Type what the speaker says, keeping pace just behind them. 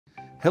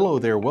Hello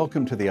there,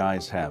 welcome to The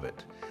Eyes Have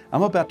It.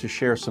 I'm about to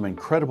share some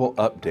incredible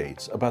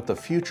updates about the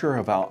future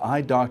of how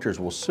eye doctors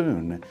will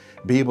soon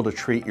be able to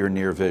treat your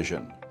near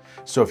vision.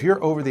 So if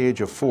you're over the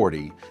age of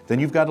 40, then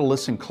you've got to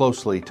listen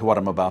closely to what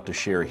I'm about to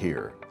share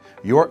here.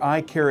 Your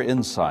eye care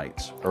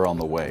insights are on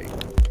the way.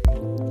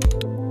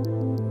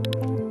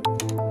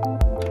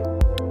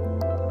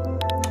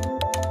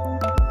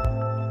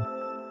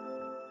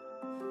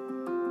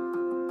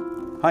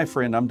 Hi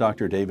friend, I'm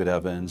Dr. David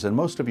Evans, and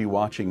most of you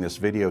watching this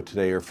video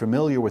today are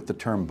familiar with the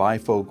term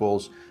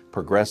bifocals,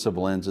 progressive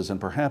lenses,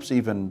 and perhaps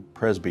even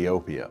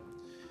presbyopia.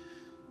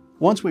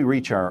 Once we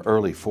reach our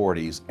early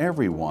 40s,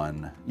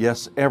 everyone,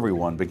 yes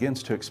everyone,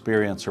 begins to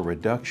experience a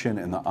reduction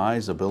in the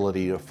eye's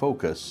ability to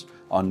focus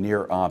on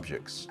near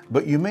objects.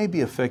 But you may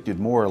be affected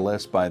more or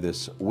less by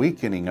this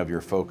weakening of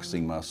your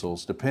focusing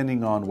muscles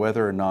depending on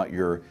whether or not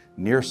you're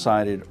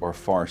nearsighted or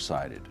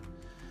farsighted.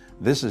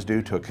 This is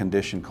due to a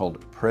condition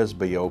called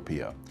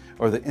presbyopia,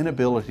 or the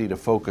inability to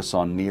focus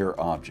on near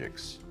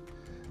objects.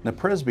 Now,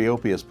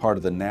 presbyopia is part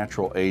of the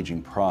natural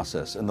aging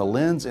process, and the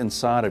lens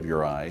inside of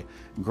your eye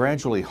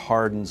gradually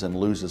hardens and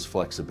loses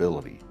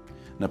flexibility.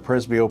 Now,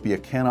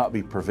 presbyopia cannot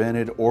be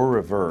prevented or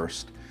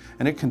reversed,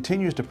 and it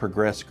continues to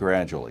progress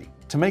gradually.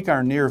 To make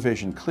our near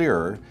vision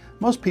clearer,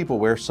 most people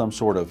wear some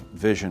sort of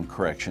vision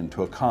correction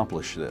to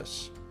accomplish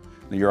this.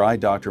 Your eye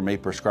doctor may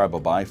prescribe a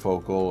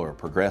bifocal or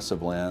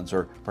progressive lens,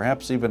 or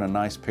perhaps even a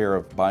nice pair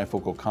of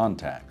bifocal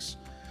contacts.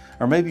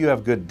 Or maybe you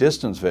have good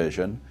distance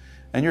vision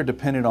and you're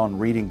dependent on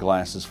reading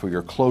glasses for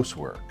your close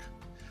work.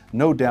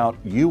 No doubt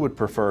you would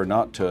prefer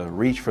not to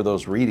reach for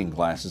those reading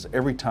glasses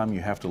every time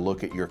you have to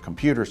look at your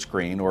computer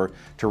screen or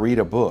to read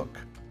a book.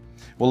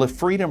 Well, if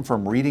freedom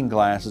from reading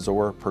glasses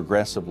or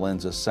progressive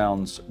lenses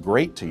sounds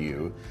great to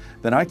you,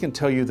 then I can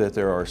tell you that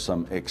there are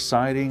some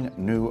exciting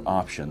new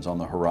options on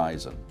the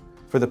horizon.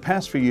 For the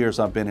past few years,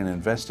 I've been an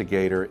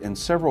investigator in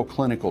several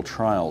clinical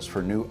trials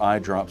for new eye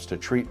drops to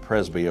treat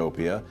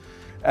presbyopia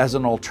as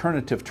an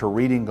alternative to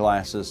reading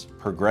glasses,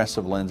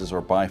 progressive lenses,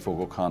 or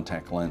bifocal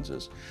contact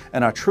lenses.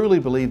 And I truly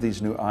believe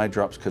these new eye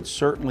drops could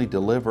certainly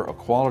deliver a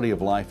quality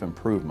of life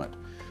improvement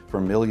for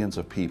millions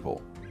of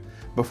people.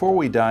 Before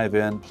we dive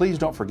in, please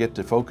don't forget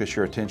to focus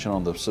your attention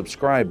on the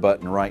subscribe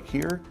button right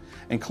here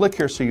and click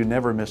here so you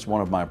never miss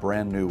one of my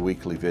brand new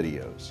weekly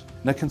videos.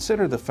 Now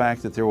consider the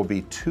fact that there will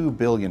be 2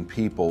 billion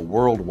people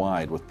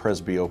worldwide with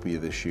presbyopia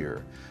this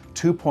year.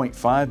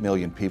 2.5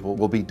 million people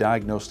will be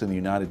diagnosed in the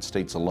United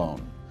States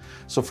alone.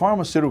 So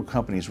pharmaceutical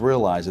companies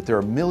realize that there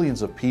are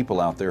millions of people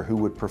out there who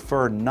would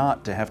prefer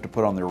not to have to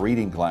put on their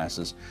reading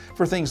glasses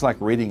for things like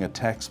reading a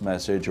text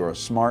message or a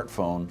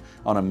smartphone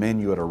on a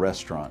menu at a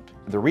restaurant.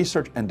 The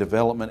research and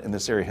development in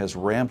this area has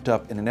ramped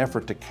up in an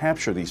effort to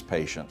capture these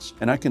patients.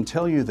 And I can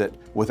tell you that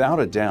without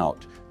a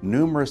doubt,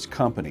 numerous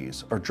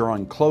companies are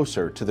drawing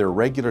closer to their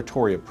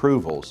regulatory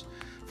approvals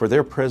for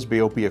their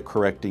presbyopia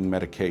correcting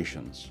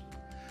medications.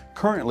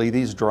 Currently,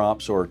 these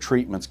drops or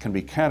treatments can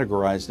be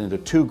categorized into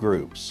 2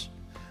 groups: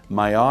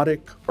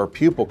 miotic or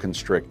pupil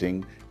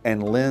constricting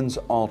and lens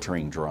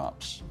altering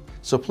drops.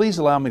 So please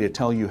allow me to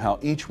tell you how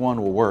each one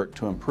will work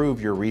to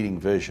improve your reading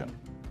vision.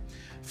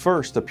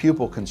 First, the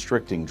pupil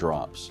constricting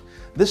drops.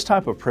 This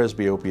type of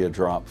presbyopia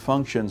drop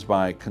functions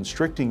by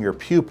constricting your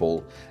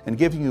pupil and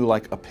giving you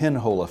like a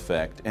pinhole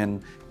effect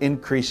and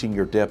increasing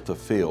your depth of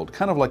field,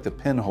 kind of like the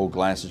pinhole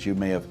glasses you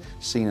may have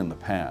seen in the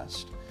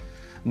past.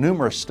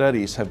 Numerous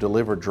studies have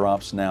delivered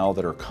drops now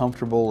that are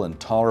comfortable and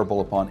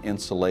tolerable upon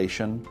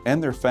installation,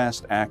 and they're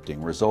fast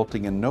acting,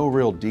 resulting in no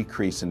real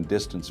decrease in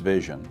distance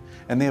vision,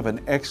 and they have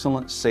an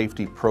excellent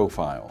safety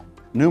profile.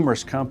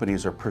 Numerous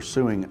companies are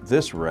pursuing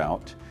this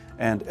route,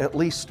 and at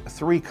least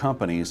 3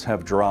 companies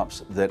have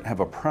drops that have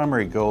a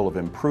primary goal of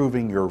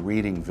improving your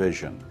reading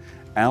vision: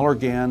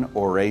 Allergan,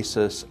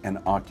 Orasys, and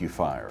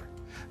Ocuphire.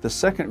 The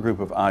second group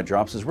of eye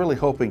drops is really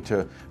hoping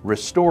to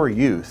restore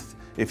youth,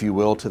 if you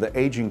will, to the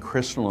aging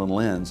crystalline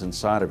lens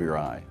inside of your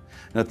eye.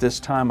 Now, at this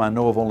time, I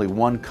know of only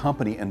one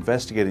company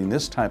investigating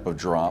this type of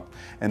drop,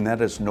 and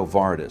that is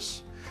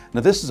Novartis.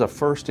 Now, this is a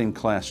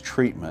first-in-class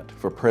treatment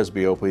for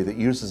presbyopia that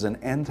uses an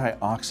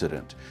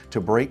antioxidant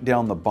to break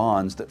down the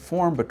bonds that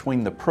form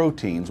between the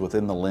proteins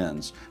within the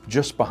lens,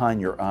 just behind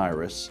your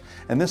iris,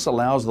 and this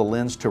allows the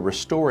lens to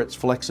restore its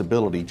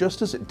flexibility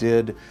just as it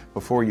did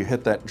before you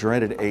hit that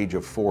dreaded age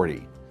of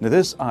 40. Now,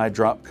 this eye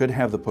drop could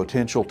have the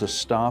potential to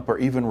stop or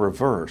even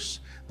reverse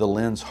the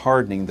lens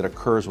hardening that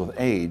occurs with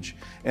age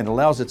and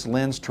allows its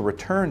lens to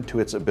return to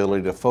its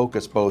ability to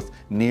focus both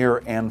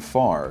near and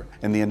far.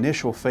 In the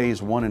initial phase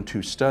 1 and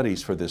 2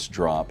 studies for this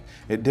drop,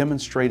 it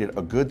demonstrated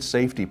a good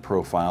safety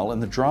profile,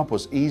 and the drop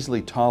was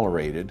easily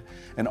tolerated,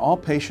 and all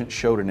patients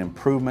showed an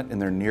improvement in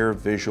their near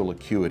visual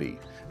acuity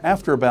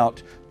after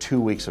about 2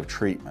 weeks of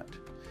treatment.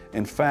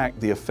 In fact,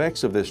 the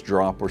effects of this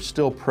drop were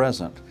still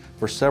present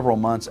for several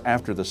months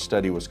after the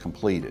study was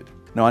completed.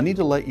 Now, I need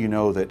to let you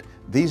know that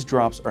these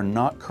drops are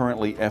not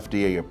currently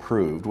FDA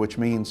approved, which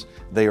means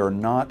they are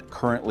not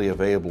currently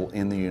available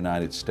in the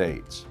United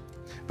States.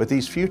 But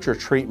these future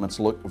treatments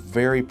look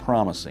very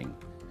promising.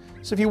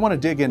 So if you want to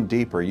dig in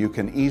deeper, you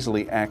can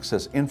easily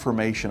access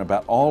information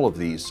about all of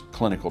these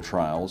clinical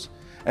trials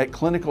at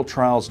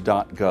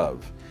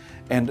clinicaltrials.gov.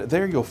 And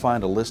there you'll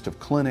find a list of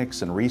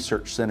clinics and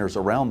research centers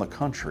around the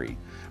country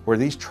where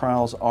these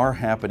trials are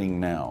happening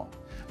now.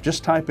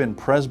 Just type in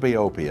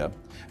presbyopia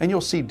and you'll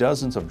see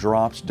dozens of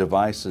drops,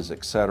 devices,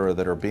 etc.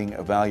 that are being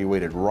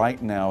evaluated right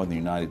now in the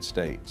United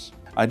States.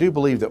 I do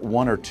believe that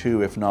one or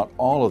two, if not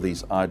all of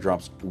these eye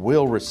drops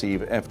will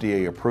receive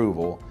FDA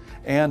approval,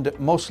 and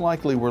most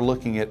likely we're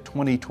looking at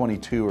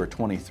 2022 or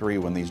 23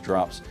 when these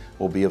drops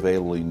will be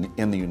available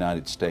in the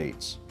United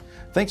States.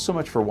 Thanks so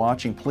much for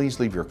watching. Please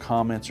leave your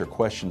comments or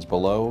questions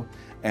below,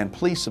 and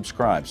please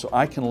subscribe so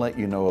I can let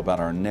you know about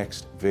our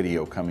next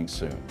video coming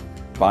soon.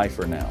 Bye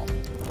for now.